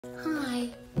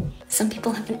Hi. Some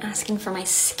people have been asking for my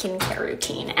skincare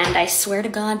routine, and I swear to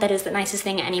God that is the nicest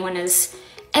thing anyone has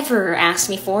ever asked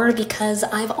me for because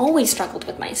I've always struggled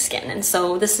with my skin, and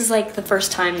so this is like the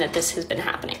first time that this has been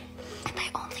happening. And I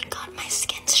only got my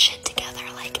skin's shit together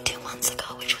like 2 months ago,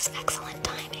 which was excellent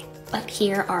timing. But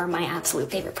here are my absolute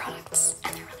favorite products,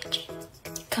 and they're really cheap.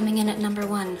 Coming in at number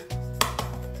 1,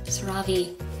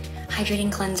 CeraVe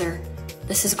Hydrating Cleanser.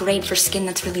 This is great for skin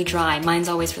that's really dry. Mine's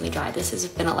always really dry. This has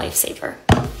been a lifesaver.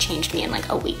 Changed me in like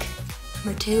a week.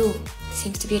 Number 2,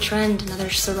 seems to be a trend. Another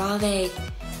CeraVe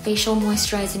Facial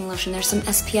Moisturizing Lotion. There's some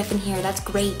SPF in here, that's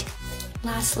great.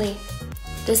 Lastly,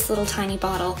 this little tiny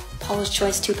bottle, Paula's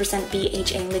Choice 2%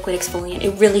 BHA Liquid Exfoliant.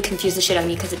 It really confused the shit out of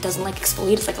me because it doesn't like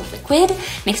exfoliate, it's like a liquid.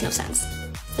 Makes no sense.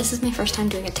 This is my first time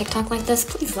doing a TikTok like this.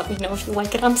 Please let me know if you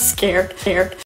like it, I'm scared.